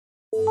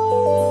You're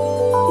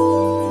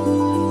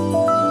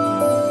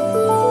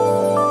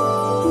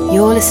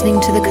listening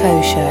to The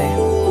Co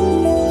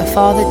Show, a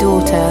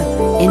father-daughter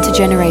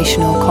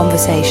intergenerational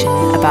conversation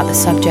about the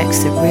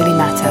subjects that really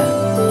matter.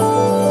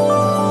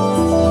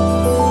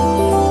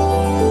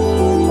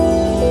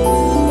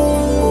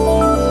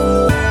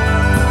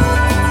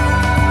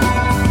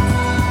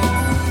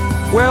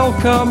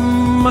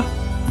 Welcome!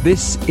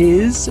 This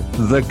is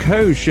The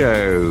Co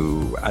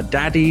Show, a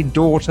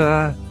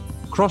daddy-daughter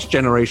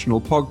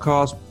cross-generational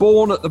podcast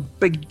born at the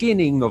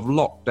beginning of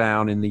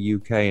lockdown in the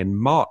UK in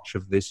March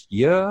of this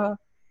year,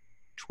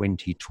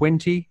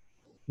 2020,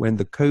 when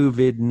the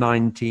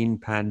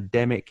COVID-19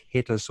 pandemic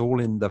hit us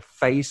all in the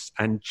face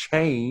and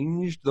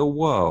changed the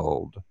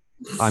world.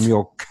 I'm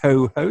your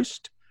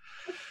co-host,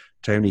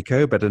 Tony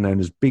Coe, better known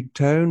as Big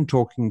Tone,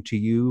 talking to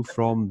you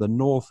from the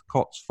North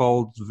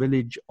Cotswolds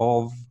village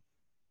of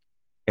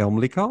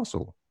Elmley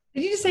Castle.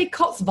 Did you just say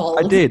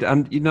Cotswolds? I did,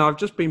 and I've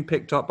just been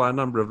picked up by a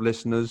number of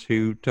listeners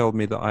who told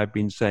me that I've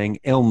been saying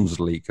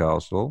Elmsley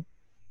Castle.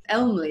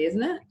 Elmley,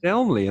 isn't it? It's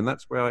Elmley, and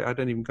that's where can't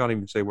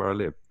even say where I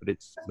live, but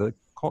it's the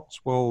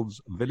Cotswolds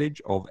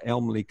village of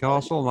Elmley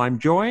Castle, and I'm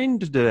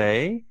joined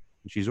today,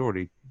 she's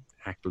already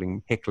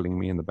heckling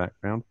me in the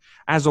background,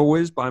 as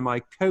always, by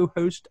my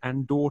co-host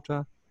and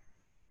daughter,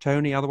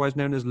 Tony, otherwise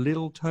known as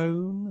Little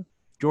Tone,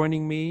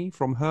 joining me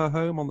from her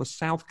home on the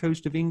south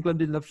coast of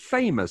England in the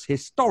famous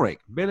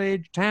historic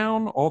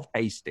town of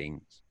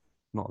Hastings.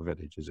 Not a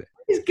village, is it?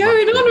 What is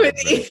going on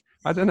with you?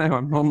 I don't know,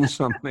 I'm on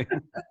something.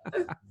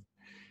 How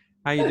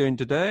are you doing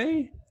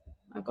today?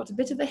 I've got a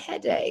bit of a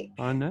headache.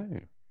 I know.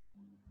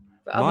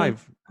 But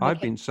I've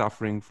been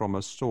suffering from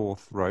a sore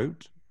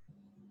throat.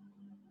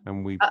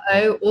 And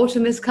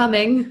autumn is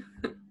coming.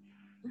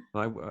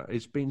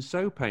 It's been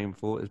so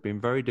painful. It's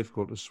been very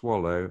difficult to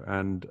swallow.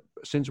 And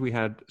since we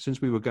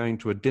were going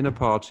to a dinner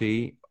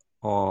party,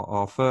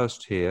 our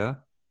first here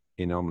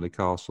in Elmley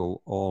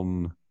Castle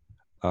on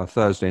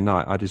Thursday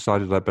night, I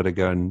decided I'd better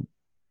go and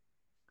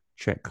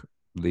check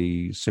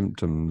the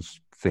symptoms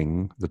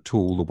thing, the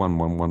tool, the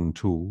 111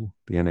 tool,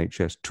 the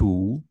NHS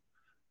tool.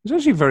 It's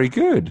actually very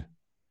good.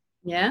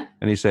 Yeah.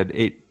 And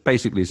it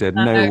basically said,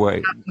 no way.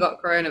 I haven't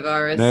got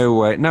coronavirus. No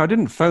way. No, I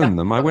didn't phone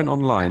them. I went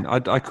online.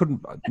 I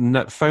couldn't.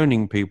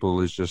 Phoning people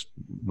is just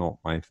not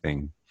my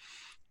thing.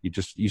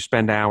 You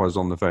spend hours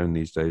on the phone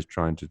these days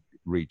trying to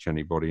reach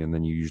anybody, and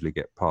then you usually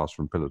get passed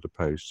from pillar to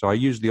post. So I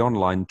used the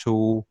online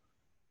tool,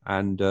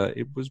 and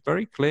it was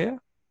very clear,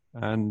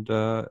 and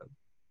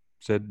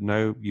said,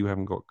 no, you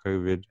haven't got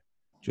COVID.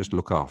 Just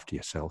look after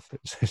yourself.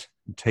 It says,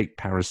 take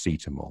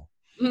paracetamol.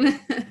 So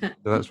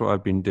that's what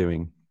I've been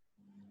doing.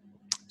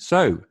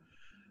 So,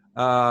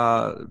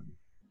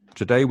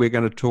 today we're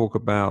going to talk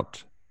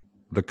about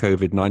the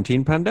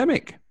COVID-19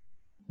 pandemic.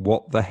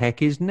 What the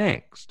heck is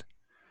next?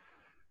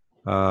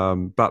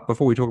 But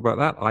before we talk about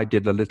that, I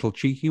did a little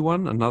cheeky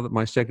one,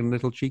 my second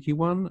little cheeky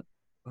one.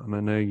 And I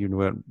know you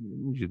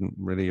didn't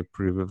really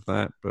approve of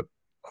that, but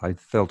I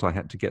felt I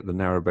had to get the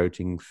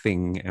narrowboating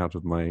thing out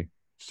of my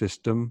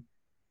system.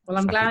 Well,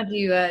 I'm glad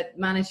you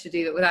managed to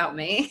do it without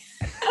me.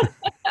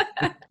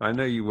 I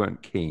know you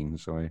weren't keen,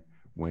 so I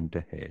went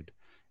ahead.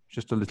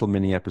 Just a little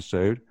mini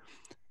episode.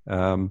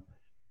 And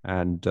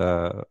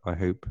I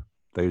hope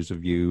those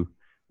of you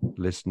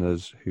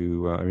listeners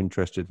who are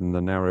interested in the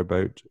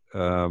narrowboat,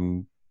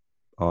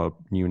 our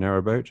new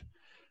narrowboat,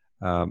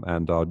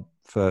 and our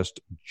first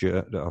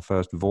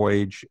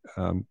voyage,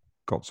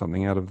 got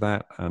something out of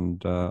that.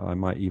 And I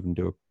might even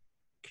do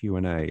a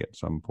Q&A at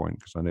some point,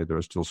 because I know there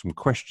are still some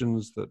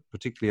questions that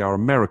particularly our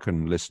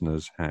American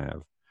listeners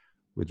have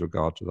with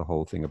regard to the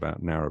whole thing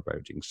about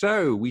narrowboating.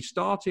 So we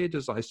started,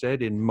 as I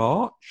said, in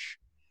March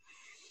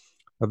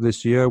of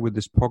this year with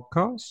this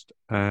podcast,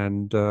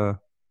 and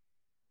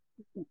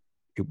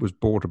it was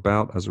brought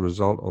about as a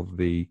result of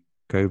the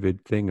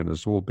COVID thing and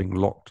us all being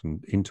locked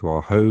into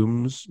our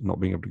homes, not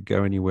being able to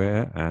go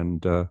anywhere,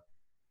 and a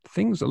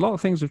lot of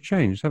things have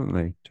changed, haven't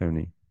they,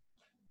 Tony?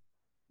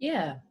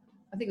 Yeah,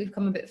 I think we've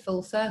come a bit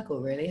full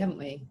circle, really, haven't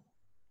we?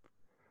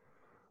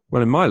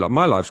 Well, in my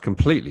life's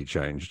completely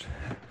changed.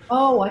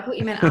 Oh, I thought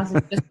you meant as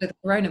just with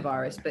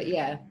coronavirus, but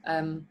yeah,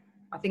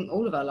 I think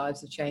all of our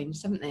lives have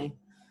changed, haven't they?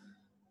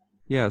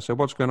 Yeah, so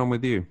what's going on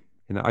with you?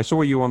 I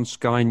saw you on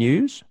Sky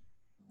News.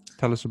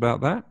 Tell us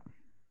about that.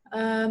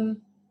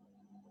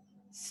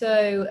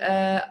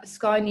 So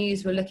Sky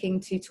News were looking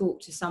to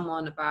talk to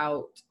someone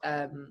about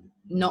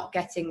not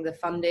getting the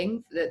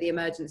funding, the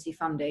emergency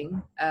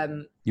funding.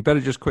 You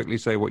better just quickly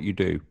say what you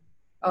do.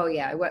 Oh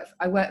yeah,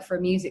 I work for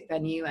a music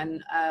venue,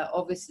 and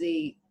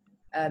obviously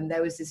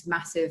there was this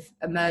massive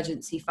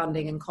emergency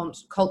funding and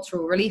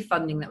cultural relief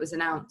funding that was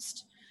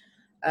announced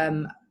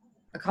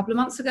a couple of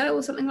months ago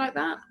or something like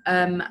that.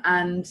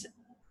 And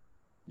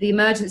the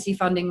emergency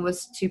funding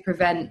was to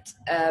prevent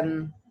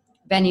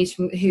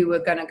venues who were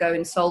going to go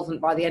insolvent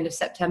by the end of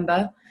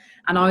September.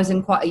 And I was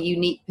in quite a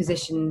unique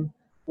position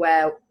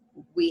where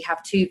we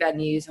have two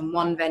venues, and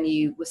one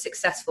venue was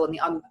successful and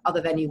the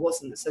other venue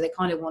wasn't. So they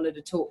kind of wanted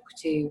to talk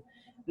to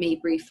me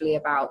briefly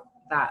about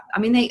that. I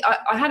mean,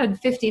 I had a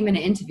 15-minute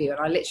interview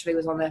and I literally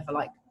was on there for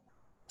like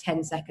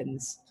 10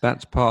 seconds.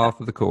 That's par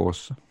for the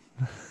course.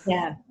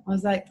 Yeah. I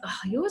was like, oh,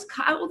 you always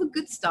cut out all the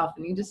good stuff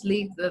and you just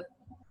leave the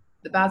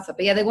bad stuff.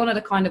 But yeah, they wanted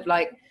to kind of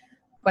like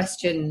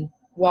question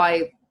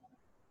why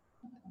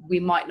we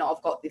might not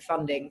have got the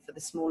funding for the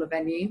smaller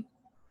venue.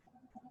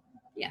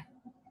 Yeah.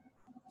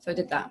 So I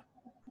did that.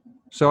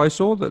 So I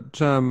saw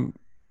that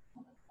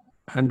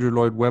Andrew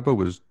Lloyd Webber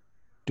was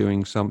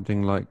doing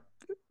something like,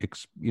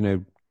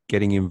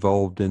 getting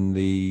involved in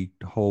the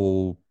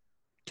whole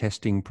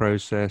testing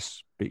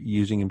process, but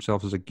using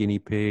himself as a guinea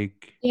pig.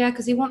 Yeah,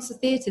 because he wants the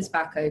theatres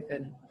back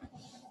open.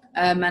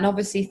 And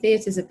obviously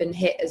theatres have been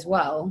hit as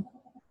well,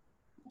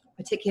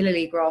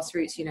 particularly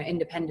grassroots,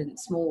 independent,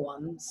 small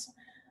ones.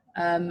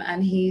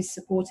 And he's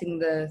supporting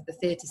the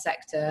theatre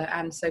sector,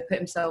 and so put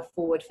himself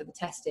forward for the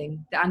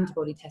testing, the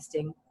antibody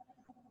testing.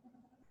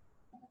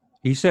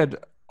 He said,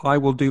 I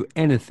will do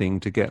anything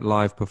to get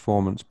live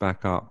performance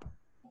back up.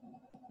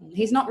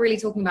 He's not really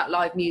talking about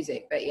live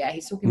music, but yeah,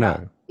 he's talking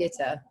about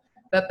theatre.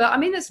 But I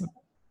mean, it's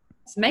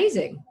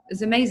amazing.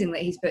 It's amazing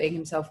that he's putting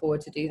himself forward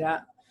to do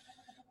that.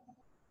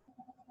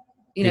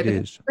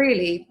 Because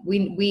really,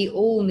 we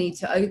all need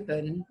to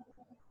open,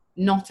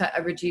 not at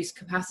a reduced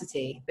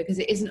capacity, because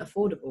it isn't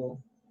affordable.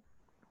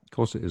 Of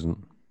course it isn't.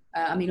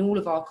 I mean, all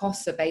of our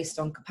costs are based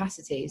on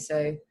capacity.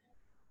 So,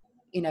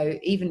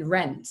 even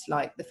rent,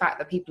 like the fact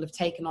that people have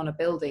taken on a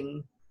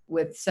building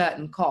with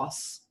certain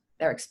costs,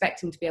 they're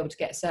expecting to be able to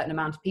get a certain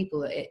amount of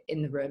people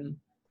in the room.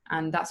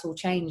 And that's all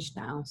changed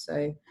now.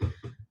 So,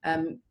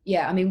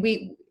 yeah, I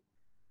mean,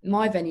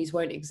 my venues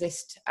won't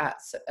exist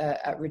at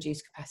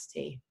reduced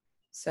capacity.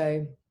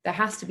 So there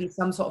has to be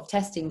some sort of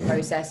testing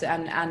process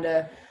and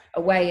a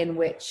way in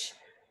which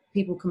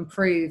people can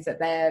prove that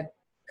they're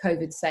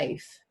COVID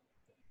safe.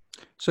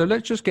 So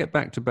let's just get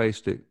back to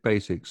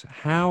basics.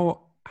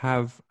 How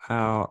have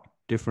our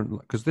different,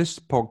 because this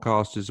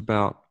podcast is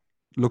about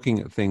looking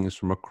at things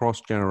from a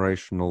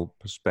cross-generational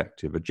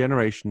perspective. A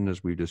generation,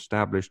 as we've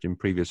established in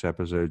previous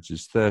episodes,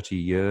 is 30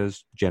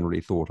 years, generally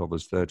thought of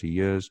as 30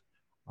 years.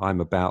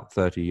 I'm about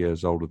 30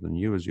 years older than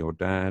you as your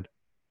dad.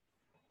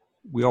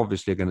 We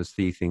obviously are going to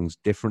see things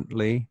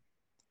differently.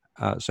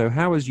 So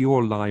how has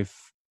your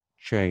life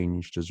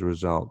changed as a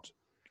result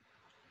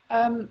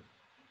of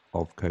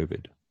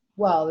COVID?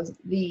 Well,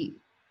 the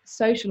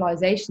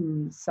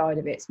socialization side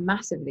of it's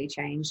massively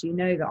changed. You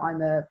know that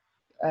I'm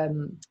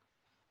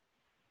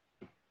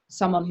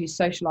someone who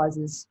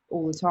socializes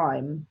all the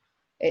time.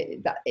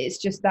 It's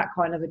just that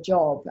kind of a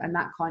job and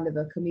that kind of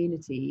a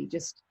community.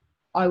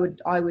 I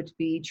would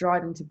be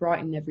driving to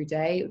Brighton every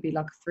day. It would be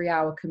like a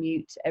 3-hour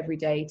commute every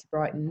day to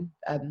Brighton,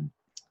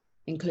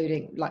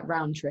 including like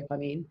round trip, I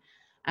mean.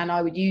 And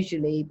I would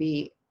usually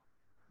be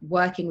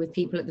working with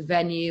people at the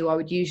venue. I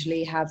would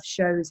usually have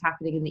shows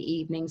happening in the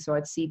evening. So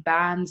I'd see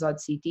bands,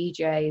 I'd see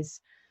DJs.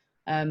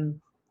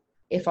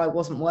 If I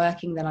wasn't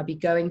working, then I'd be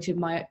going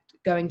to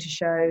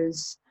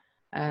shows.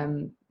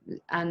 And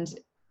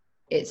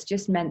it's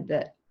just meant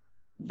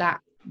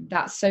that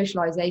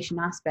socialization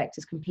aspect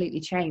has completely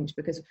changed,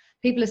 because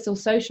people are still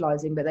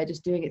socializing, but they're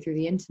just doing it through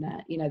the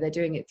internet. They're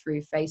doing it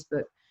through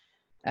Facebook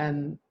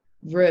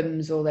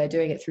rooms, or they're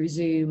doing it through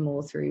Zoom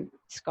or through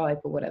Skype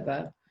or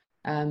whatever.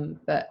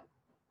 But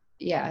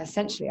yeah,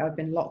 essentially I've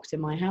been locked in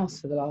my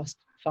house for the last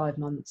 5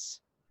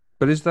 months.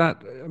 But has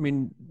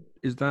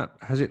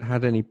it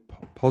had any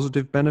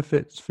positive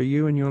benefits for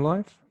you in your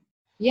life?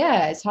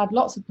 Yeah, it's had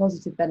lots of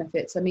positive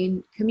benefits. I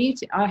mean,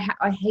 commuting,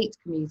 I hate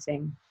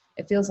commuting.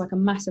 It feels like a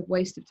massive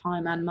waste of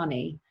time and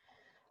money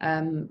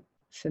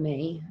for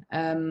me.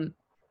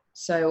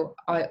 So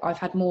I've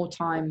had more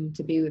time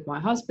to be with my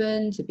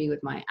husband, to be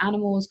with my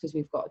animals, because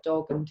we've got a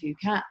dog and 2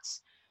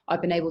 cats.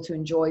 I've been able to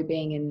enjoy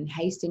being in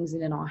Hastings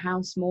and in our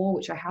house more,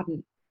 which I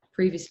hadn't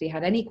previously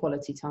had any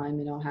quality time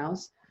in our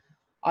house.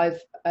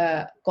 I've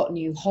got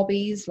new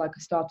hobbies, like I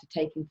started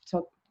taking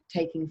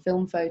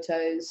film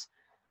photos.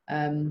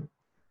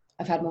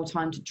 I've had more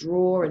time to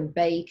draw and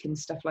bake and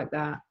stuff like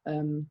that.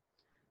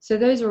 So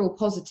those are all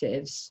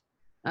positives,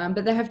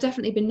 but there have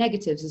definitely been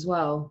negatives as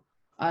well.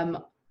 I've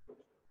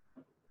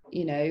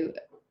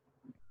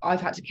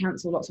had to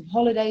cancel lots of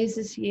holidays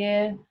this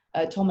year.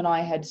 Tom and I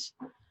had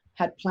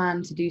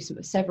planned to do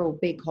several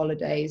big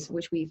holidays,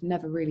 which we've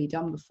never really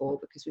done before,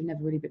 because we've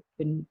never really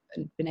been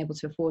able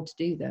to afford to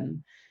do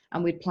them.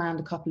 And we'd planned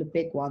a couple of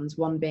big ones,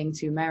 one being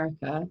to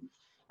America,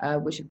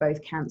 which have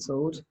both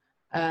cancelled.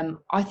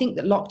 I think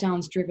that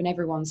lockdown's driven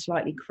everyone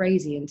slightly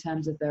crazy in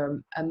terms of their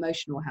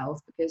emotional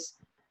health, because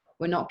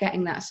we're not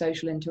getting that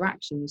social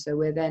interaction.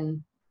 So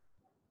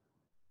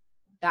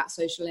that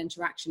social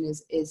interaction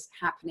is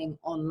happening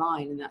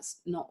online, and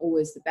that's not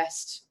always the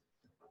best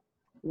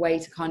way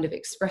to kind of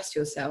express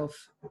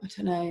yourself. I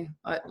don't know.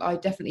 I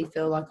definitely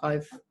feel like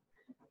I've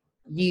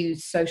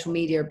used social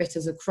media a bit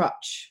as a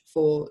crutch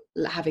for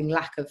having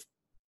lack of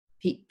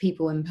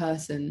people in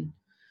person.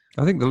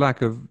 I think the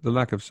lack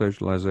of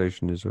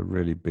socialization is a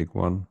really big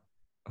one,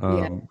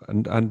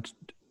 and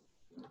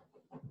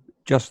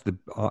just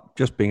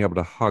being able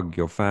to hug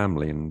your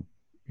family and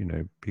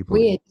people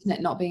weird, isn't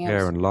it, not being able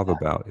care to and love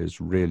about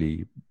is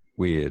really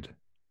weird.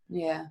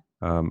 Yeah.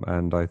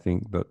 And I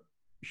think that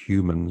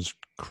humans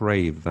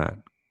crave that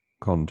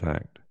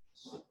contact.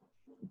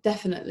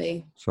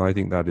 Definitely. So I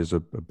think that is a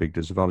big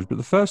disadvantage. But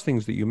the first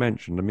things that you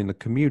mentioned, I mean, the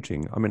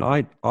commuting. I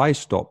mean, I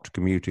stopped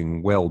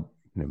commuting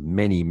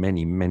many,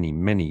 many, many,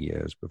 many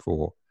years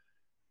before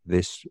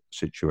this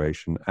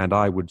situation, and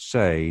I would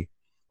say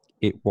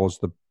it was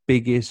the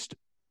biggest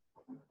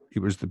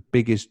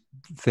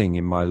thing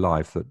in my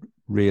life that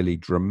really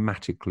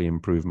dramatically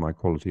improved my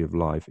quality of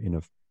life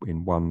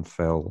in one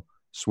fell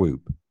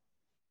swoop.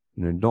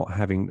 Not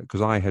having,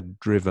 because I had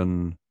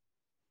driven,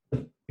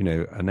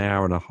 an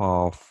hour and a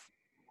half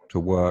to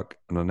work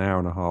and an hour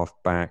and a half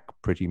back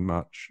pretty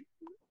much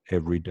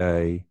every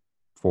day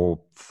for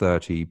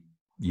 30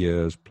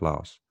 years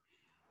plus.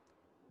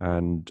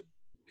 And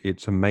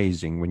it's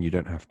amazing when you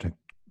don't have to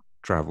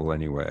travel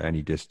anywhere,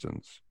 any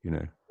distance,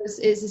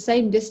 It's the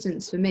same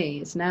distance for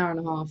me. It's an hour and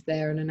a half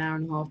there and an hour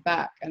and a half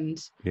back.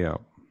 And yeah,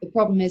 the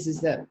problem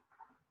is that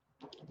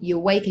you're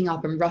waking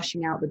up and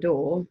rushing out the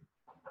door,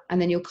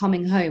 and then you're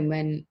coming home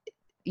when,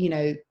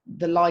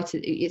 the light,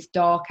 it's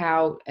dark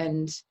out,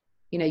 and,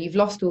 you've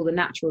lost all the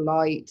natural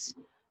light.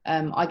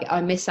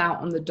 I miss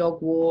out on the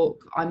dog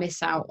walk. I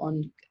miss out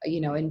on,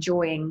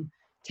 enjoying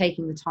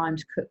taking the time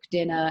to cook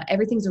dinner.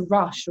 Everything's a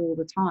rush all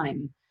the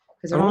time.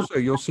 And also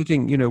you're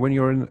sitting, when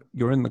you're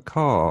in the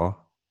car,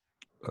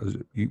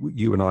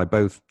 you and I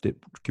both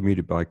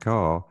commuted by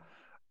car,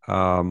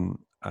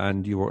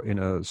 and you're in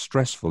a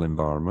stressful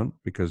environment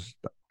because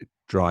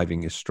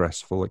driving is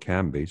stressful. It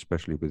can be,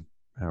 especially with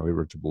how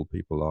irritable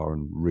people are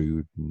and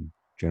rude and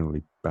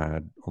generally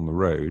bad on the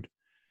road.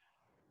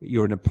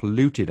 You're in a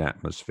polluted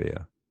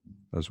atmosphere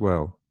as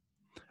well.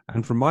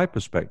 And from my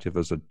perspective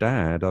as a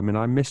dad, I mean,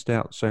 I missed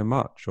out so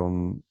much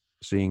on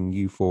seeing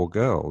you four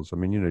girls. I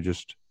mean,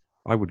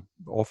 I would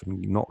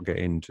often not get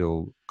in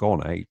till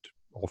gone 8,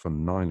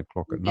 often 9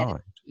 o'clock at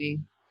night.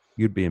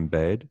 You'd be in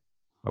bed.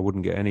 I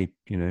wouldn't get any,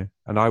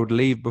 and I would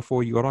leave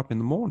before you got up in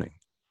the morning.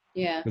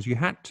 Yeah. Because you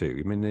had to.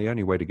 I mean, the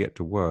only way to get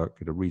to work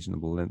at a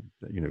reasonable length,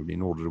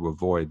 in order to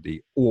avoid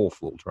the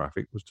awful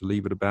traffic, was to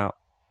leave at about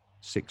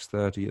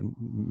 6:30 and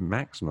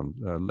maximum,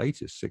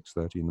 latest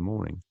 6:30 in the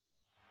morning.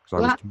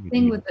 Well, that's the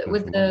thing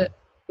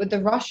with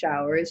the rush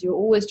hour is you're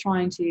always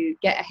trying to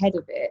get ahead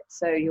of it.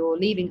 So you're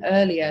leaving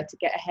earlier to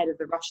get ahead of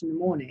the rush in the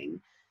morning,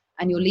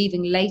 and you're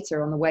leaving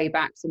later on the way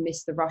back to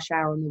miss the rush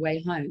hour on the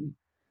way home.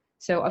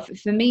 So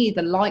for me,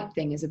 the light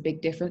thing is a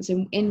big difference.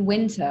 In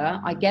winter,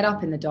 I get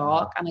up in the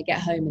dark and I get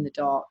home in the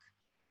dark,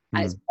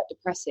 and it's quite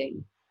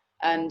depressing.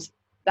 And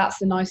that's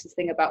the nicest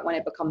thing about when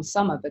it becomes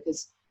summer,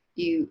 because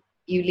you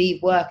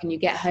leave work and you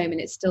get home and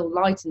it's still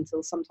light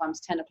until sometimes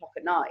 10 o'clock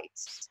at night,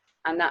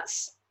 and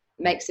that's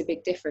makes a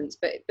big difference.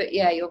 But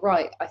yeah, you're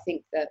right. I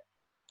think that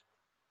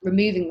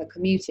removing the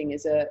commuting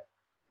has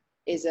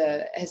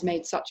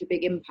made such a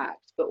big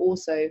impact. But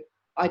also,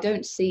 I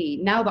don't see,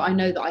 now that I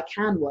know that I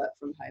can work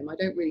from home, I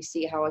don't really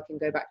see how I can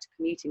go back to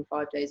commuting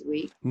 5 days a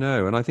week.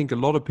 No, and I think a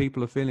lot of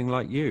people are feeling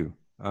like you.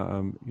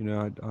 I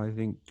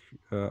think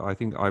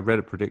I read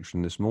a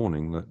prediction this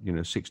morning that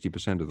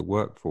 60% of the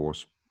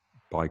workforce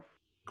by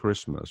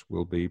Christmas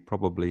will be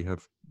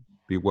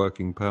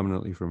working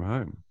permanently from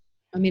home.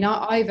 I mean,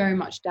 I very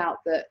much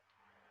doubt that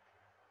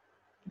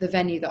the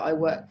venue that I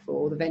work for,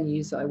 or the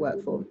venues that I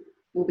work for,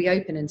 will be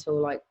open until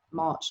like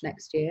March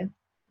next year.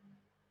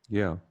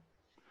 Yeah.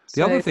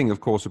 The other thing, of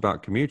course,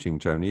 about commuting,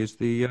 Tony, is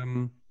the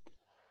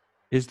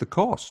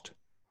cost.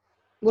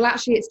 Well,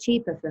 actually, it's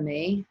cheaper for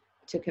me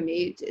to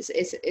commute.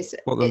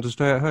 To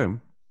stay at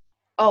home?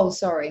 Oh,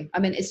 sorry. I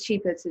mean, it's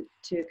cheaper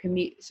to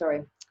commute.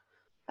 Sorry.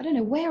 I don't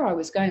know where I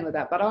was going with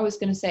that, but I was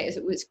going to say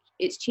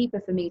it's cheaper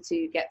for me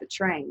to get the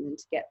train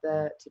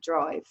than to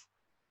drive.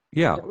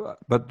 Yeah,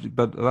 but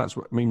that's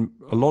what I mean.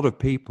 A lot of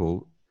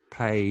people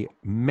pay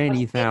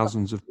many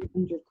thousands of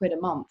 £100 a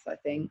month, I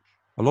think.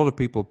 A lot of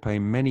people pay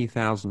many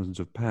thousands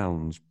of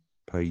pounds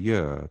per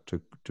year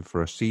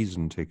for a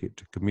season ticket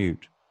to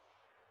commute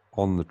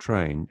on the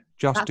train,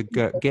 just to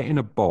get in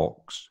a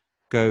box,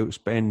 go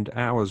spend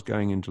hours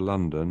going into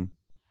London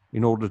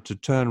in order to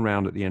turn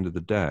around at the end of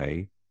the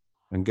day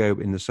and go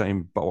in the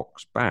same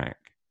box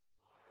back,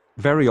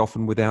 very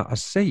often without a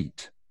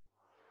seat.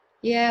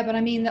 Yeah, but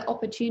I mean, there are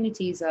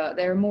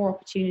more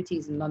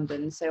opportunities in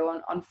London. So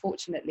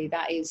unfortunately,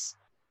 that is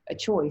a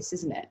choice,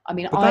 isn't it? I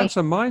mean, that's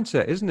a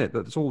mindset, isn't it?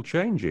 That's all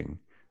changing.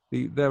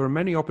 There are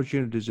many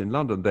opportunities in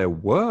London. There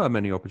were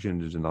many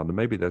opportunities in London.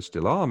 Maybe there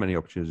still are many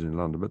opportunities in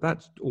London, but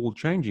that's all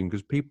changing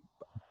because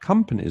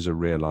companies are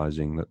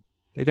realizing that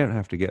they don't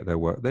have to get their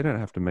work. They don't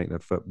have to make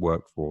their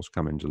workforce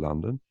come into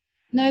London.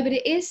 No, but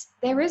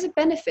there is a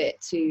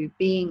benefit to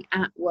being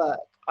at work,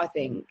 I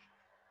think.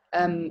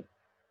 For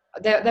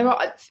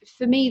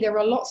me, there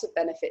are lots of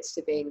benefits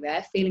to being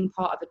there. Feeling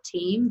part of a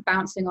team,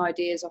 bouncing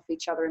ideas off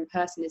each other in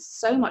person is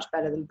so much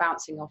better than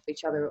bouncing off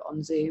each other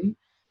on Zoom.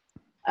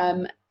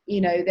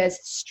 There's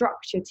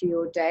structure to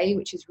your day,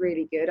 which is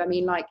really good. I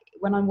mean, like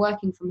when I'm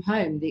working from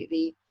home,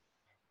 the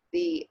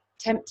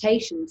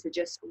temptation to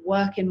just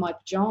work in my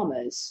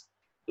pajamas,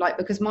 like,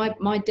 because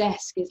my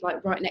desk is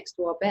like right next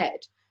to our bed.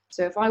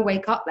 So if I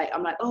wake up late,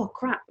 I'm like, oh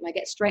crap, and I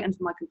get straight onto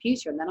my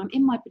computer, and then I'm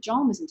in my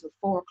pajamas until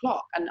 4:00,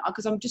 and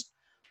because I'm just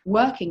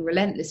working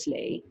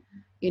relentlessly,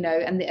 you know,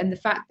 and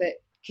the fact that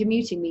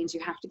commuting means you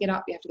have to get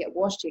up, you have to get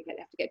washed, you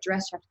have to get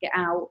dressed, you have to get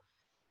out.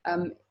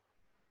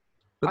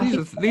 But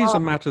these are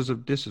matters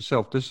of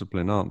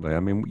self-discipline, aren't they? I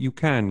mean, you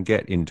can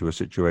get into a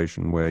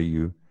situation where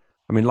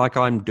like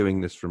I'm doing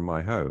this from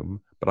my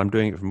home, but I'm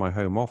doing it from my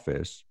home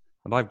office,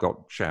 and I've got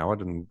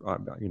showered, and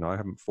I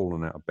haven't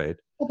fallen out of bed.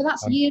 Well, but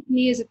that's years and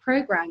years of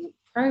programming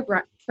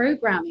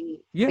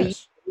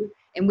yes. for you,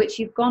 in which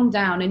you've gone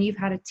down and you've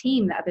had a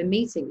team that have been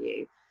meeting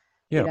you.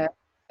 Yeah. You know,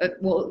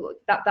 well,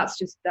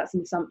 that's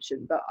an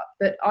assumption, but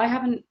I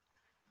haven't.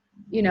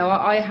 You know,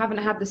 I haven't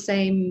had the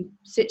same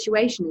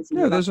situation as you.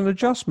 No, there's an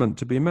adjustment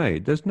to be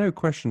made. There's no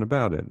question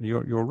about it.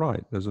 You're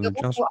right. There's an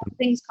adjustment.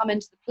 Things come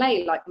into the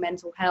play, like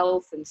mental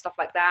health and stuff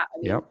like that. I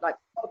mean, yep. Like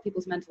a lot of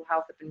people's mental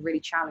health have been really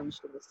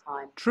challenged in this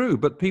time. True,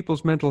 but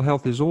people's mental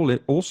health is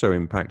also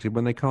impacted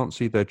when they can't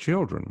see their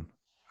children,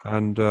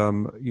 and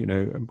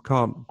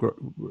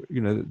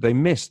they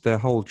miss their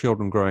whole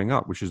children growing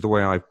up, which is the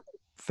way I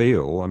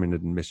feel. I mean, I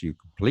didn't miss you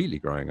completely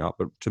growing up,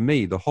 but to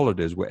me, the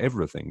holidays were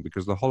everything,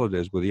 because the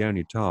holidays were the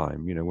only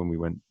time, when we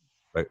went,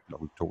 we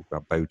talked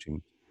about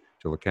boating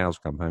till the cows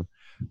come home,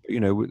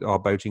 but, our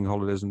boating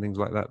holidays and things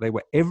like that, they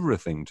were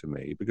everything to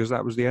me, because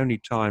that was the only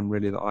time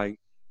really that I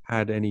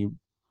had any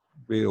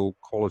real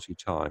quality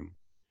time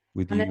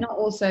with you. And they're not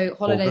also,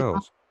 holidays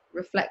aren't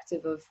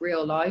reflective of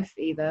real life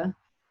either.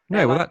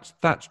 No, well,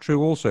 that's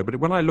true also. But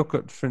when I look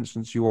at, for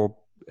instance, your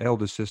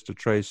elder sister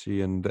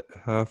Tracy and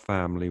her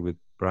family with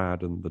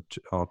Brad and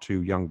our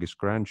two youngest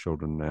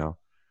grandchildren now,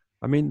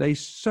 I mean, they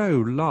so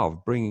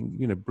love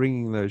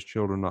bringing those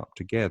children up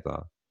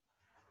together,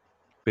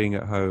 being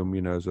at home,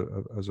 as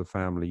a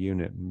family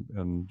unit,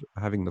 and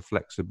having the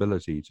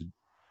flexibility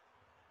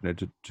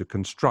to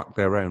construct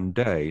their own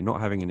day,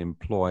 not having an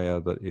employer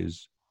that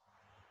is,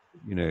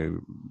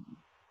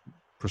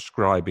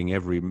 prescribing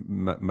every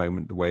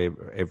moment the way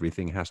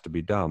everything has to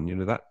be done.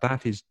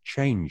 That is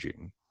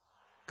changing.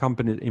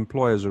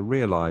 Employers are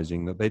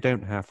realizing that they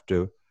don't have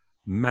to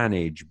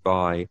manage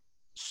by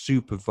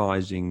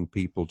supervising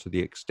people to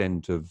the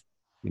extent of,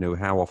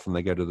 how often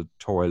they go to the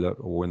toilet,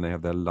 or when they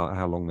have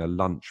how long their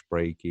lunch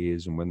break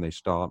is, and when they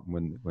start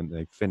and when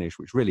they finish,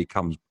 which really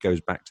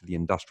goes back to the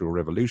Industrial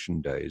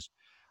Revolution days,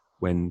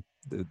 when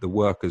the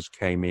workers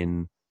came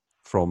in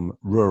from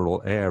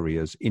rural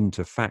areas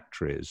into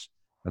factories,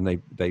 and they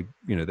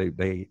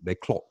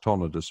clocked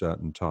on at a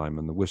certain time,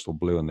 and the whistle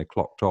blew and they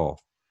clocked off.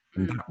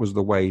 And that was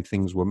the way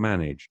things were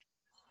managed.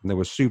 And there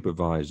were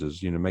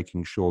supervisors,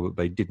 making sure that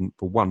they didn't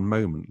for one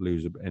moment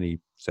lose any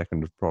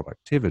second of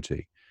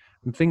productivity.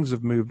 And things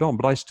have moved on.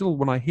 But I still,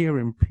 when I hear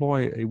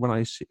when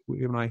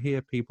I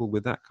hear people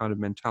with that kind of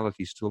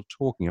mentality still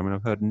talking, I mean,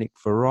 I've heard Nick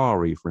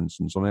Ferrari, for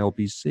instance, on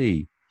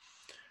LBC,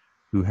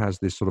 who has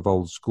this sort of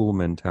old school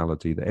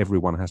mentality that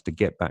everyone has to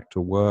get back to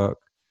work,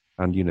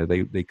 and,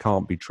 they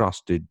can't be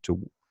trusted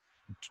to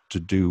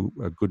do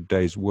a good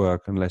day's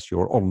work unless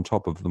you're on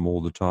top of them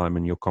all the time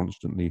and you're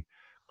constantly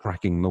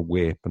cracking the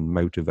whip and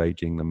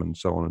motivating them and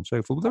so on and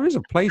so forth. Well, there is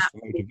a place for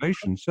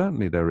motivation,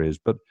 certainly there is,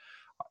 but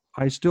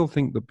I still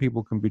think that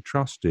people can be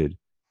trusted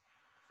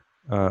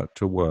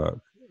to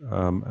work.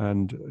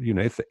 And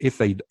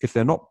if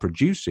they're not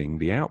producing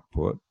the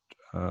output,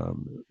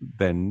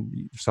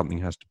 then something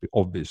has to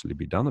obviously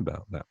be done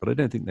about that. But I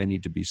don't think they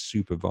need to be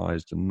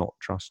supervised and not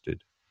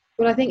trusted.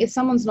 Well, I think if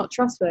someone's not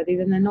trustworthy,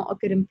 then they're not a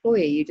good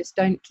employee. You just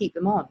don't keep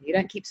them on. You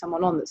don't keep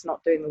someone on that's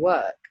not doing the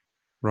work.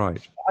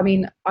 Right. I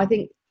mean, I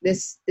think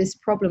this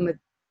problem with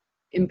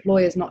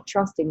employers not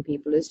trusting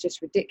people is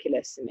just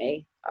ridiculous to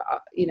me.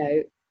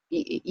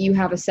 You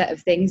have a set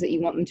of things that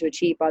you want them to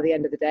achieve by the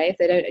end of the day. If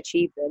they don't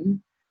achieve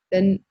them,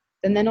 then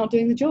they're not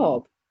doing the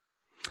job.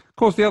 Of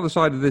course, the other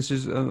side of this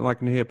is, I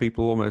can hear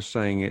people almost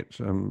saying it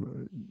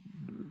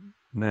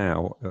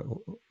now,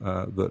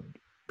 that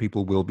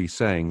people will be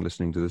saying,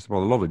 listening to this,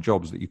 well, a lot of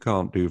jobs that you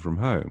can't do from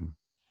home.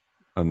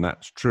 And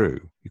that's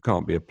true. You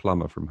can't be a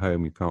plumber from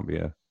home. You can be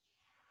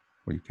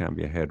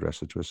a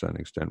hairdresser to a certain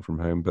extent from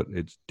home, but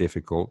it's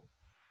difficult.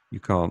 You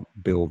can't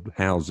build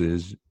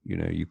houses.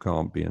 You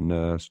can't be a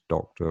nurse,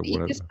 doctor,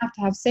 whatever. You just have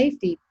to have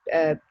safety.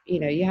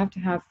 You have to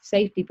have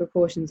safety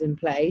precautions in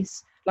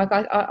place. Like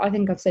I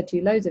think I've said to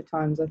you loads of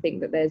times, I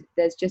think that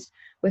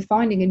we're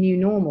finding a new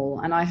normal.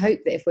 And I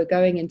hope that if we're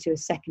going into a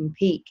second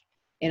peak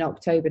in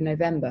October,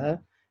 November,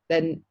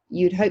 then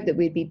you'd hope that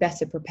we'd be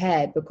better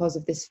prepared because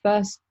of this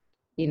first,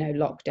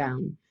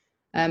 lockdown.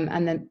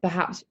 And then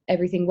perhaps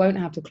everything won't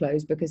have to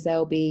close because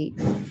there'll be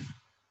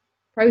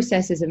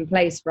processes in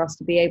place for us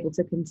to be able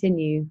to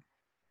continue.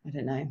 I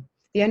don't know.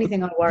 The only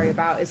thing I worry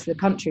about is the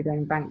country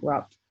going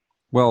bankrupt.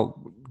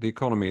 Well, the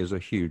economy is a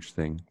huge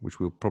thing,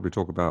 which we'll probably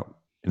talk about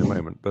in a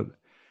moment. But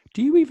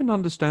do you even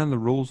understand the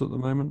rules at the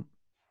moment?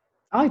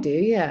 I do,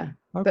 yeah.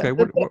 Okay,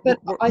 what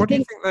do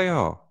you think they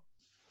are?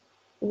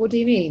 What do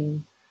you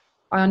mean?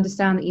 I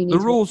understand that you need the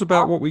rules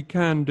about what we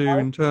can do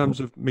in terms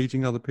of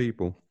meeting other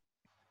people.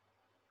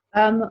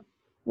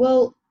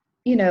 Well,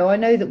 you know, I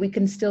know that we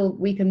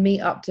can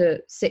meet up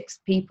to 6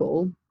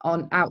 people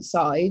on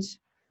outside.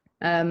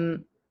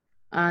 And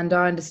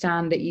I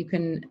understand that you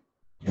can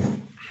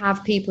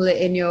have people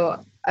in your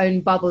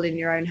own bubble in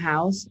your own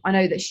house. I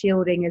know that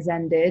shielding has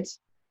ended.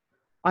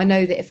 I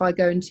know that if I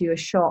go into a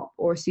shop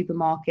or a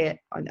supermarket,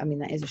 I mean,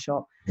 that is a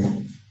shop,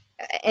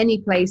 any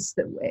place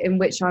in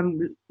which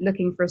I'm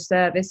looking for a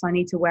service, I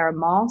need to wear a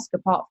mask,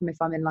 apart from if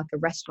I'm in like a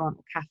restaurant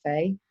or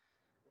cafe,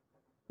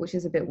 which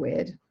is a bit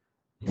weird.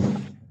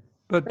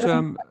 But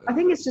I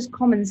think it's just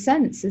common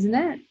sense, isn't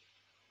it?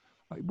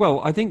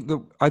 well, I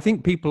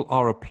think people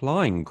are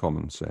applying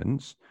common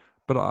sense,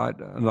 but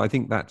I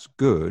think that's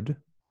good.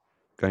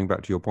 Going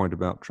back to your point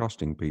about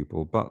trusting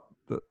people, but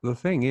the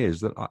thing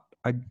is that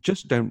I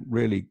just don't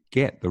really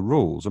get the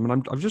rules. I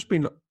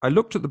mean, I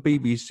looked at the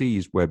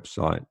BBC's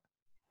website,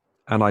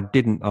 and I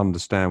didn't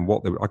understand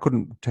I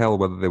couldn't tell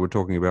whether they were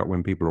talking about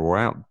when people were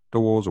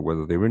outdoors or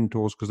whether they were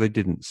indoors, because they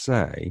didn't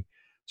say.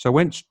 So I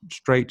went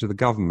straight to the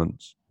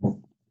government's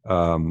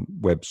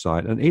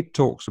website, and it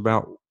talks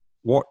about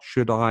what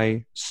should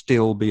I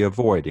still be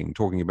avoiding,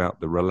 talking about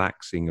the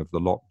relaxing of the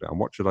lockdown.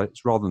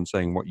 It's rather than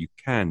saying what you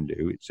can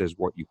do, it says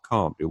what you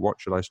can't do.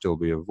 What should I still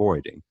be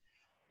avoiding?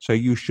 So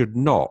you should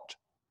not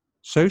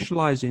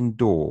socialize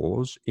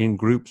indoors in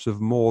groups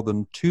of more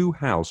than 2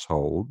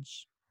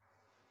 households.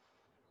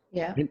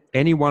 Yeah.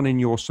 Anyone in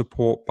your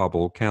support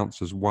bubble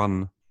counts as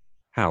one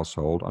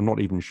household. I'm not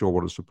even sure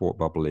what a support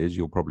bubble is.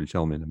 You'll probably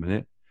tell me in a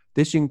minute.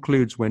 This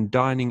includes when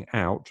dining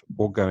out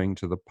or going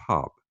to the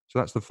pub. So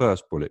that's the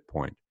first bullet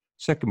point.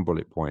 Second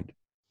bullet point,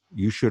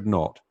 you should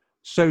not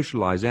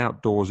socialize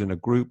outdoors in a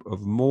group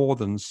of more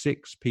than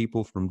 6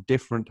 people from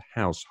different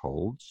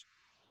households.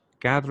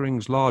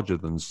 Gatherings larger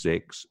than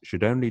 6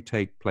 should only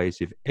take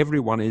place if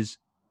everyone is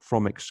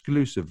from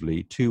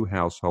exclusively 2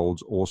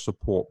 households or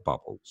support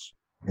bubbles.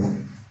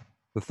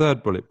 The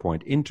third bullet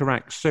point,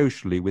 interact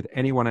socially with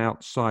anyone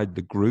outside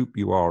the group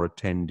you are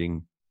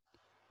attending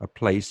a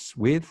place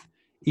with,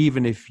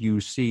 even if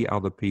you see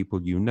other people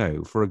you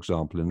know, for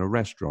example, in a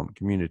restaurant,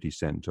 community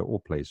centre, or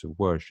place of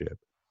worship.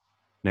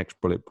 Next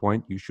bullet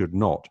point, you should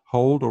not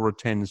hold or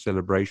attend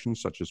celebrations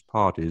such as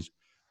parties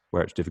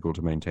where it's difficult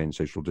to maintain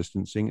social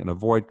distancing, and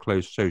avoid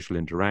close social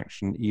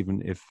interaction,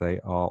 even if they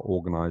are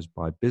organised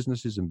by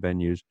businesses and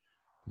venues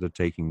that are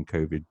taking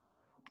COVID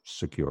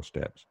secure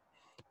steps.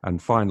 And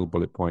final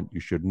bullet point, you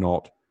should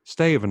not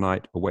stay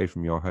overnight away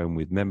from your home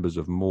with members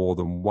of more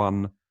than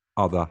one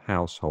other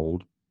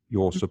household.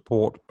 Your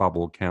support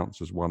bubble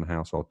counts as one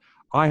household.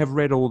 I have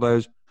read all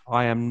those.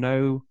 I am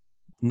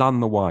none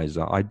the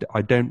wiser.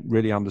 I don't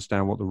really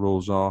understand what the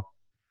rules are.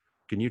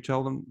 Can you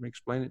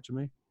explain it to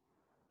me?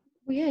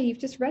 Well, yeah, you've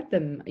just read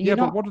them.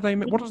 But what do they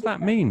mean? What does that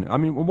mean? I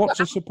mean,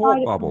 what's a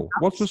support bubble?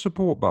 What's a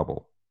support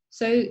bubble?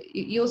 So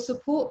your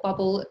support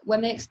bubble,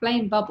 when they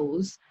explain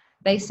bubbles,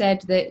 they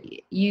said that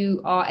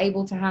you are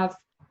able to have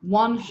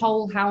one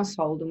whole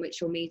household in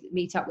which you'll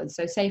meet up with.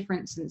 So say, for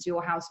instance,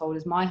 your household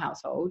is my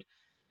household.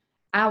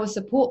 Our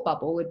support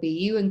bubble would be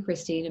you and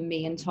Christine and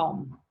me and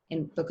Tom,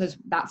 because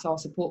that's our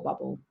support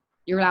bubble.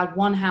 You're allowed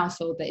one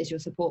household that is your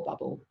support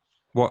bubble.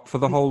 What, for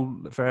the whole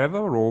forever,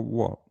 or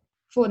what?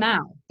 For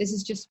now. This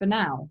is just for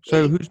now.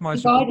 So who's my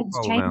support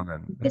bubble now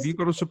then? Have you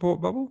got a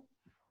support bubble?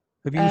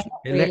 Have you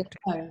elected?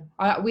 Really,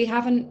 no. We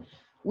haven't.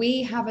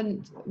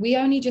 We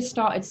only just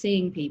started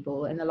seeing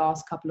people in the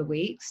last couple of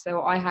weeks.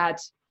 So I've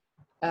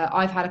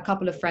had a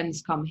couple of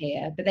friends come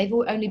here, but they've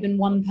only been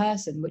one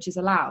person, which is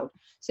allowed.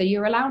 So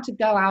you're allowed to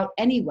go out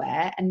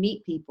anywhere and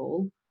meet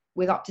people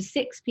with up to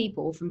 6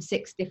 people from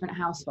 6 different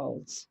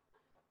households.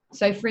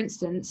 So for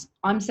instance,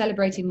 I'm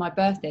celebrating my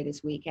birthday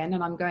this weekend,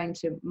 and I'm going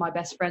to my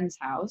best friend's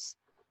house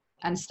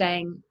and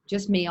staying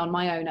just me on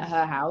my own at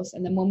her house.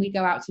 And then when we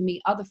go out to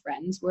meet other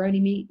friends, we're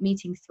only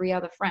meeting 3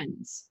 other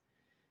friends.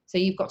 So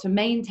you've got to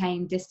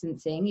maintain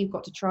distancing. You've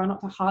got to try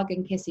not to hug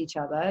and kiss each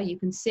other. You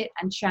can sit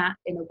and chat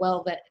in a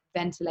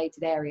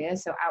well-ventilated area,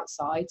 so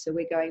outside. So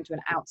we're going to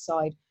an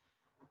outside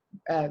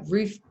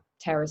roof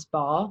terrace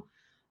bar.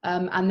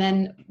 And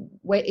then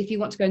if you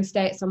want to go and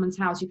stay at someone's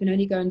house, you can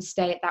only go and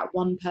stay at that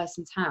one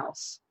person's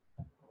house.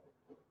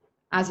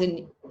 As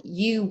in,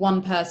 you,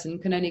 one person,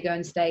 can only go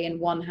and stay in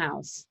one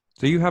house.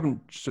 So you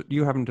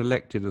haven't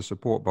elected a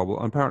support bubble.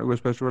 Apparently, we're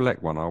supposed to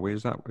elect one, are we?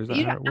 Is that how it works?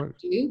 You don't have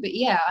to, but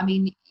yeah, I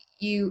mean,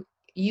 you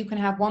can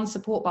have one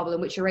support bubble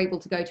in which you're able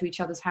to go to each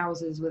other's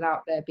houses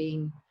without there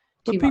being.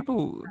 But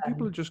people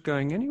are just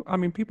going anyway. I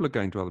mean, people are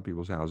going to other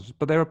people's houses,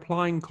 but they're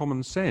applying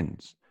common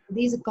sense.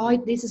 This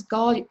is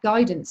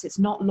guidance. It's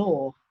not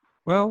law.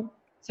 Well,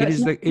 so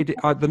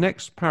the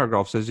next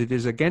paragraph says it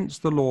is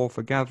against the law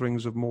for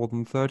gatherings of more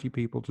than 30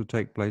 people to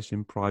take place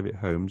in private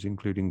homes,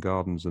 including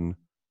gardens and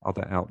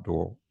other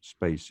outdoor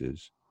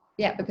spaces.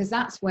 Yeah, because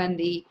that's when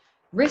the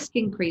risk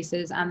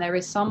increases and there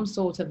is some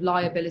sort of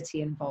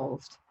liability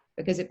involved,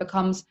 because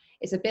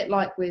it's a bit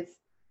like with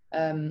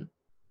a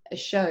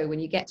show. When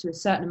you get to a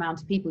certain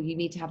amount of people, you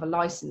need to have a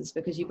license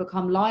because you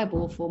become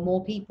liable for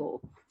more people.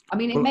 I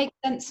mean, it makes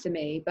sense to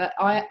me, but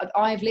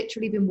I've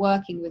literally been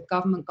working with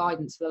government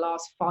guidance for the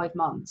last 5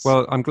 months.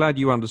 Well, I'm glad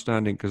you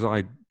understand it, because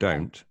I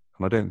don't.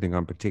 and I don't think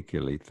I'm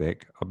particularly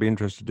thick. I'd be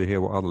interested to hear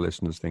what other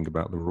listeners think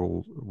about the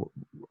rules,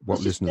 what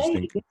listeners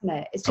think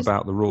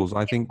about the rules.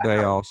 I think they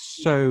are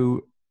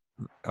so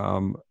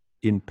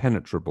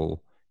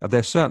impenetrable.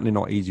 They're certainly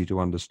not easy to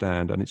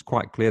understand, and it's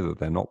quite clear that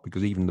they're not,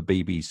 because even the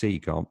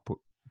BBC can't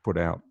put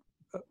out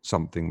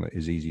something that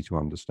is easy to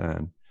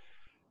understand.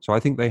 So I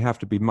think they have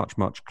to be much,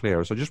 much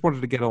clearer. So I just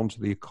wanted to get on to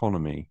the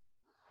economy.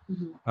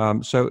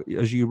 Mm-hmm. So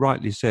as you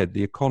rightly said,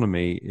 the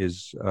economy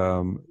is,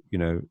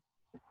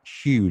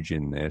 huge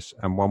in this,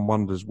 and one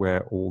wonders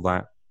where all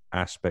that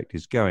aspect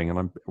is going. And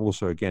I'm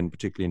also, again,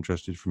 particularly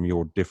interested from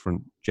your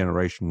different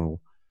generational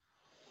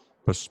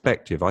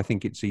perspective. I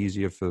think it's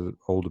easier for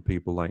older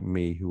people like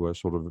me who are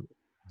sort of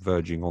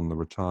verging on the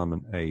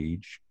retirement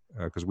age,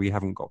 because we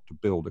haven't got to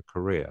build a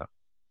career.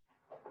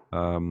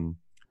 But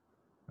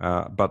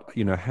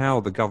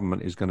how the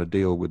government is going to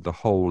deal with the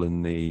hole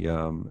in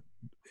the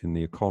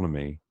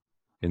economy,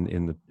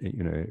 in the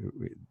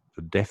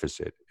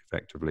deficit,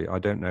 effectively, I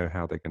don't know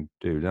how they can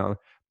do. Now,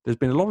 there's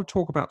been a lot of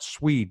talk about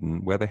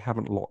Sweden where they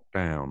haven't locked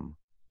down,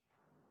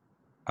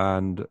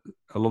 and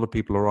a lot of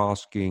people are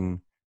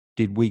asking,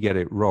 did we get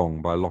it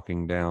wrong by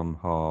locking down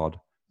hard,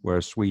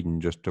 whereas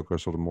Sweden just took a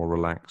sort of more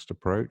relaxed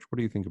approach? What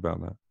do you think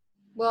about that?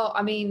 Well,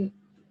 I mean,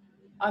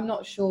 I'm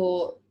not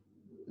sure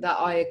that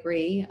I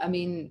agree. I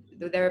mean,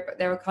 there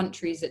are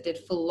countries that did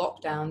full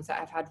lockdowns that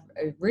have had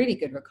a really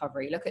good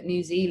recovery. Look at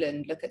New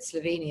Zealand, look at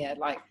Slovenia.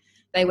 Like,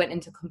 they went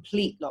into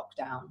complete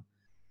lockdown,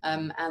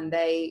 and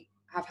they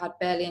have had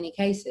barely any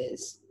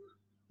cases.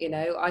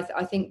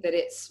 I think that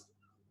it's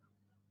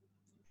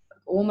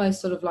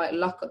almost sort of like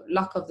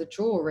luck of the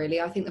draw,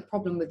 really. I think the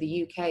problem with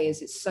the UK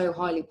is it's so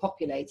highly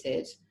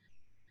populated,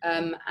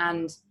 and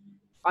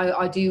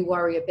I do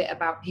worry a bit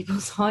about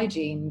people's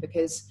hygiene,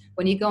 because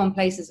when you go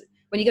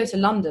to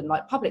London,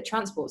 like, public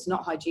transport's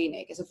not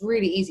hygienic. It's a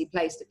really easy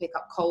place to pick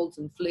up colds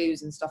and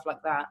flus and stuff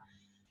like that.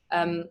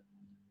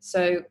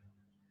 So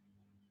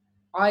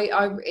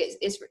how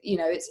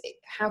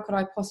could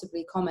I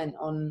possibly comment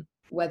on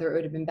whether it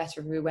would have been better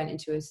if we went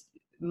into a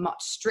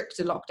much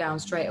stricter lockdown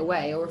straight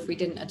away, or if we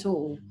didn't at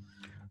all?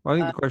 Well, I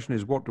think the question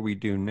is, what do we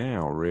do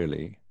now,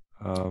 really?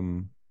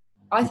 Like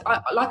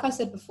I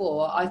said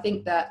before, I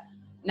think that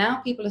now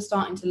people are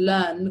starting to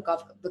learn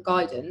the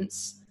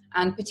guidance,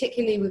 and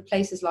particularly with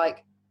places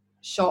like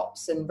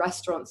shops and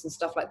restaurants and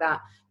stuff like that,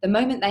 the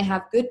moment they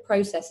have good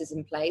processes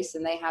in place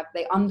and they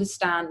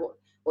understand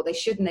what they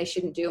should and they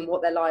shouldn't do and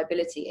what their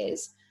liability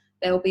is,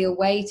 there will be a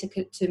way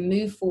to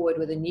move forward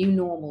with a new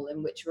normal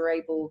in which we're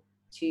able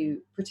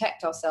to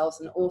protect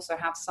ourselves and also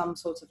have some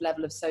sort of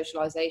level of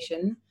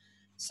socialization.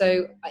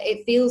 So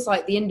it feels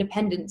like the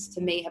independents,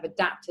 to me, have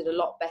adapted a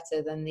lot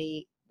better than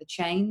the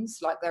chains.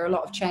 Like, there are a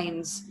lot of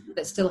chains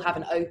that still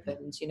haven't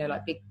opened,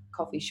 like big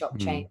coffee shop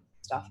chains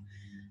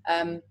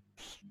and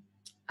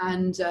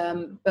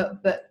stuff.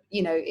 But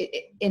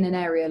in an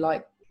area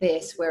like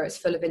this where it's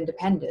full of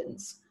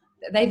independents,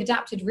 they've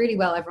adapted really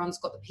well. Everyone's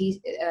got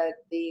the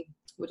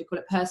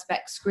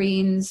perspex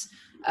screens.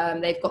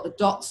 They've got the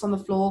dots on the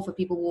floor for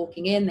people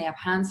walking in. They have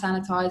hand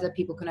sanitizer.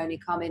 People can only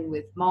come in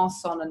with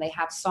masks on, and they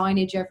have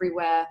signage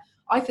everywhere.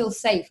 I feel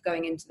safe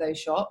going into those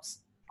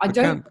shops.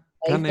 Can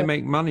they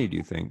make money, do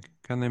you think?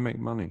 Can they make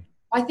money?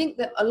 I think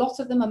that a lot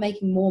of them are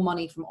making more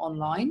money from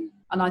online.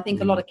 And I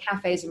think a lot of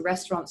cafes and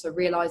restaurants are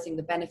realizing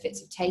the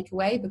benefits of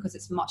takeaway, because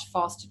it's much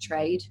faster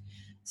trade.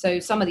 So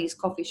some of these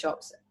coffee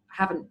shops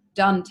haven't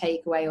done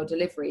takeaway or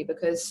delivery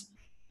because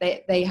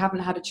they haven't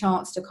had a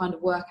chance to kind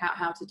of work out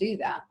how to do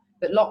that.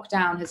 But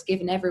lockdown has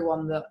given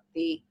everyone the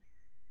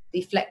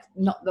flex,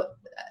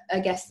 I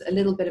guess, a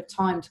little bit of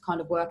time to kind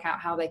of work out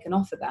how they can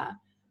offer that.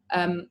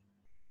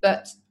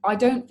 But I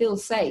don't feel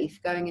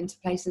safe going into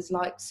places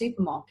like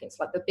supermarkets,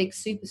 like the big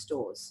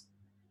superstores.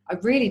 I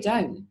really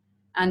don't.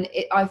 And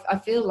I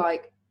feel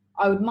like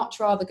I would much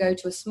rather go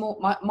to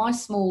my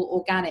small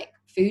organic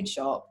food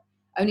shop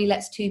only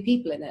lets 2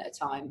 people in at a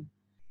time.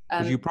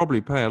 Because you probably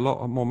pay a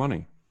lot more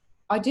money.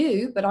 I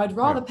do, but I'd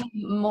rather pay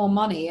more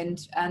money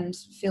and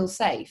feel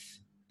safe.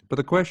 But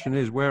the question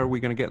is, where are we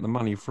going to get the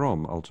money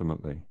from,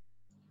 ultimately?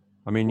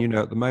 I mean,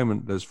 at the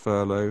moment there's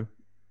furlough.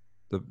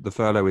 The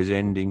furlough is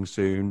ending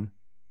soon.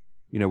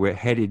 We're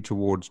headed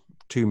towards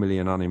 2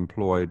 million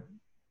unemployed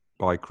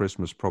by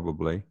Christmas,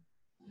 probably.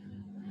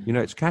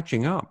 It's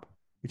catching up.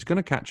 It's going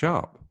to catch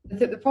up.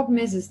 The problem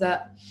is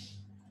that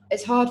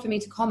it's hard for me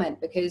to comment,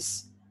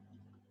 because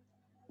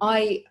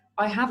I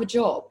have a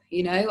job.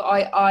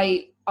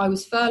 I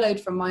was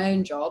furloughed from my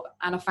own job,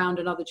 and I found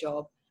another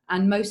job.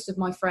 And most of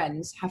my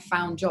friends have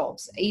found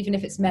jobs, even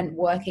if it's meant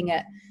working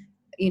at,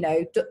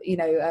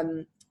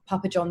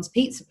 Papa John's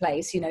pizza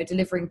place,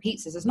 delivering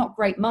pizzas. It's not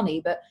great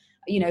money, but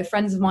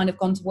friends of mine have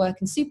gone to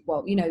work in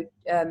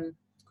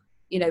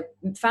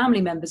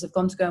family members have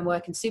gone to go and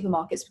work in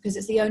supermarkets because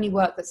it's the only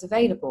work that's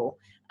available.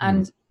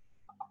 And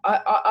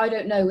I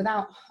don't know,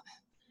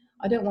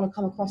 I don't want to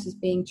come across as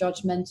being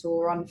judgmental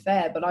or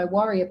unfair, but I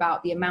worry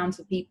about the amount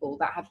of people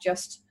that have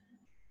just,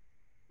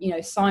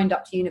 signed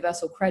up to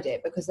universal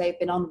credit because they've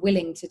been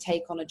unwilling to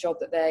take on a job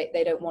that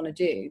they don't want to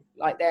do.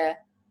 Like,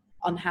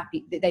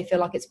 unhappy, that they feel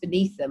like it's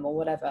beneath them or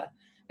whatever,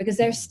 because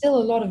there's still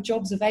a lot of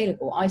jobs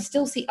available. I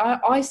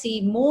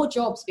see more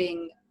jobs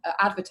being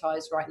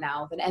advertised right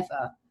now than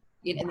ever.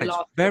 It's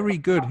very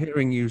good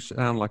hearing you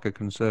sound like a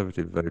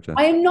conservative voter.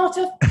 I am not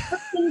a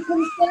fucking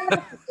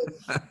conservative.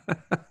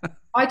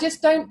 I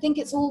just don't think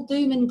it's all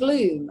doom and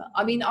gloom.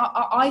 I mean,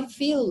 I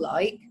feel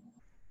like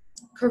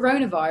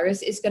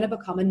coronavirus is going to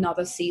become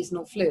another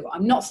seasonal flu.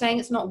 I'm not saying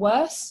it's not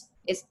worse.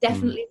 It's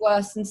definitely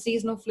worse than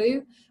seasonal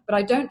flu, but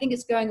I don't think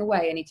it's going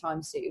away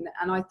anytime soon.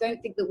 And I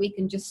don't think that we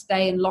can just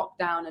stay in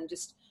lockdown and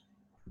just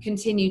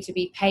continue to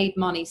be paid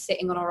money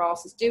sitting on our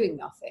asses doing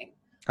nothing.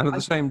 And at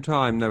the same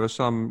time, there are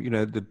some,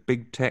 the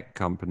big tech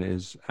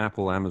companies,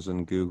 Apple,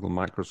 Amazon, Google,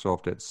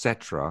 Microsoft,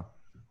 etc.,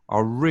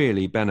 are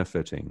really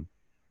benefiting.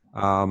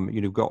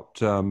 You've got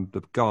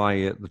the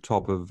guy at the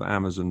top of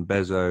Amazon,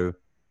 Bezos.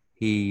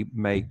 He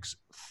makes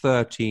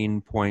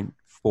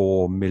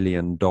 $13.4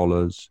 million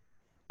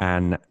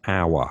an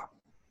hour.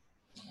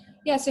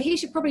 Yeah, so he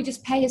should probably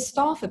just pay his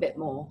staff a bit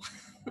more.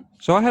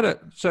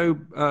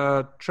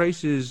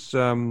 Tracy's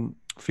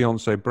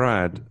fiance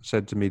Brad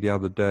said to me the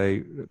other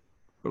day,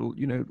 well,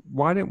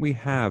 why don't we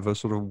have a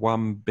sort of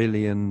 £1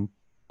 billion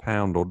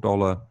or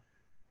dollar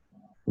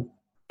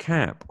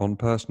cap on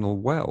personal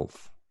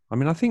wealth? I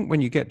mean, I think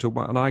when you get to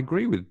one, and I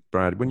agree with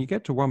Brad, when you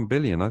get to 1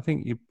 billion, I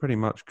think you pretty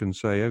much can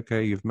say,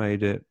 okay, you've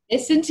made it.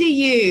 Listen to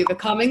you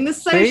becoming the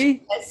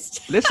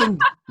socialist. See? Listen,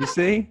 you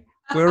see,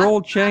 we're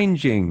all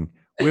changing.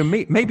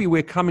 Maybe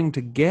we're coming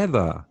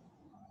together.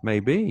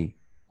 Maybe.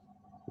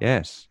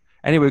 Yes.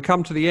 Anyway, we've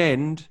come to the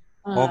end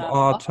of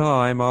our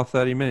time, our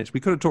 30 minutes. We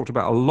could have talked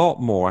about a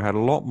lot more. I had a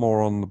lot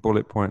more on the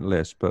bullet point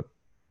list, but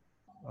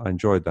I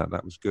enjoyed that.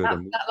 That was good.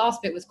 That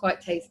last bit was quite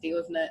tasty,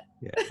 wasn't it?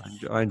 Yeah,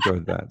 I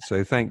enjoyed that.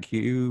 So thank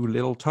you,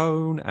 Little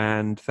Tone,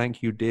 and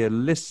thank you, dear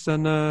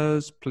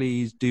listeners.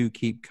 Please do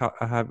keep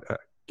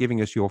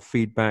giving us your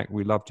feedback.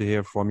 We love to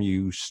hear from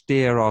you.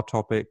 Steer our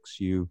topics.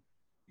 You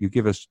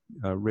give us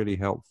really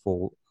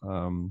helpful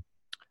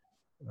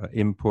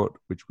input,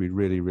 which we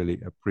really, really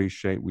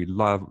appreciate. We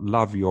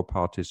love your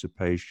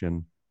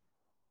participation.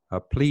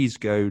 Please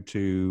go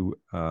to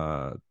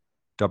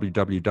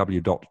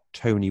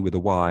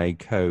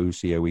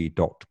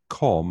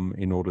www.tony.com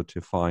in order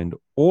to find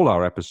all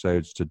our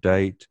episodes to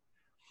date,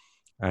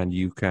 and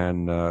you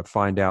can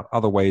find out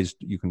other ways.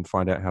 You can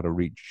find out how to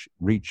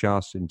reach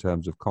us in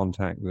terms of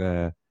contact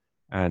there,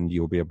 and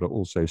you'll be able to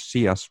also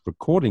see us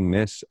recording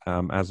this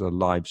as a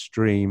live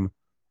stream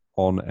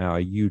on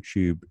our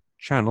YouTube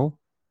channel.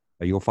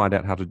 You'll find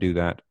out how to do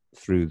that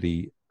through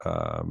the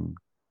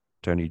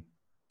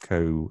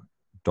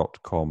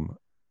tonyco.com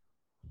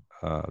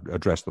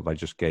address that I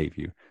just gave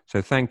you.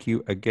 So thank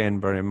you again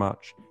very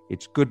much.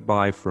 It's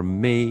goodbye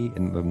from me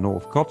in the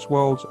North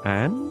Cotswolds,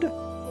 and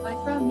bye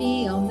from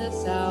me on the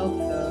South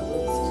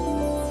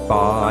Coast.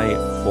 Bye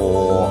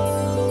for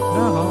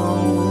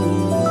now.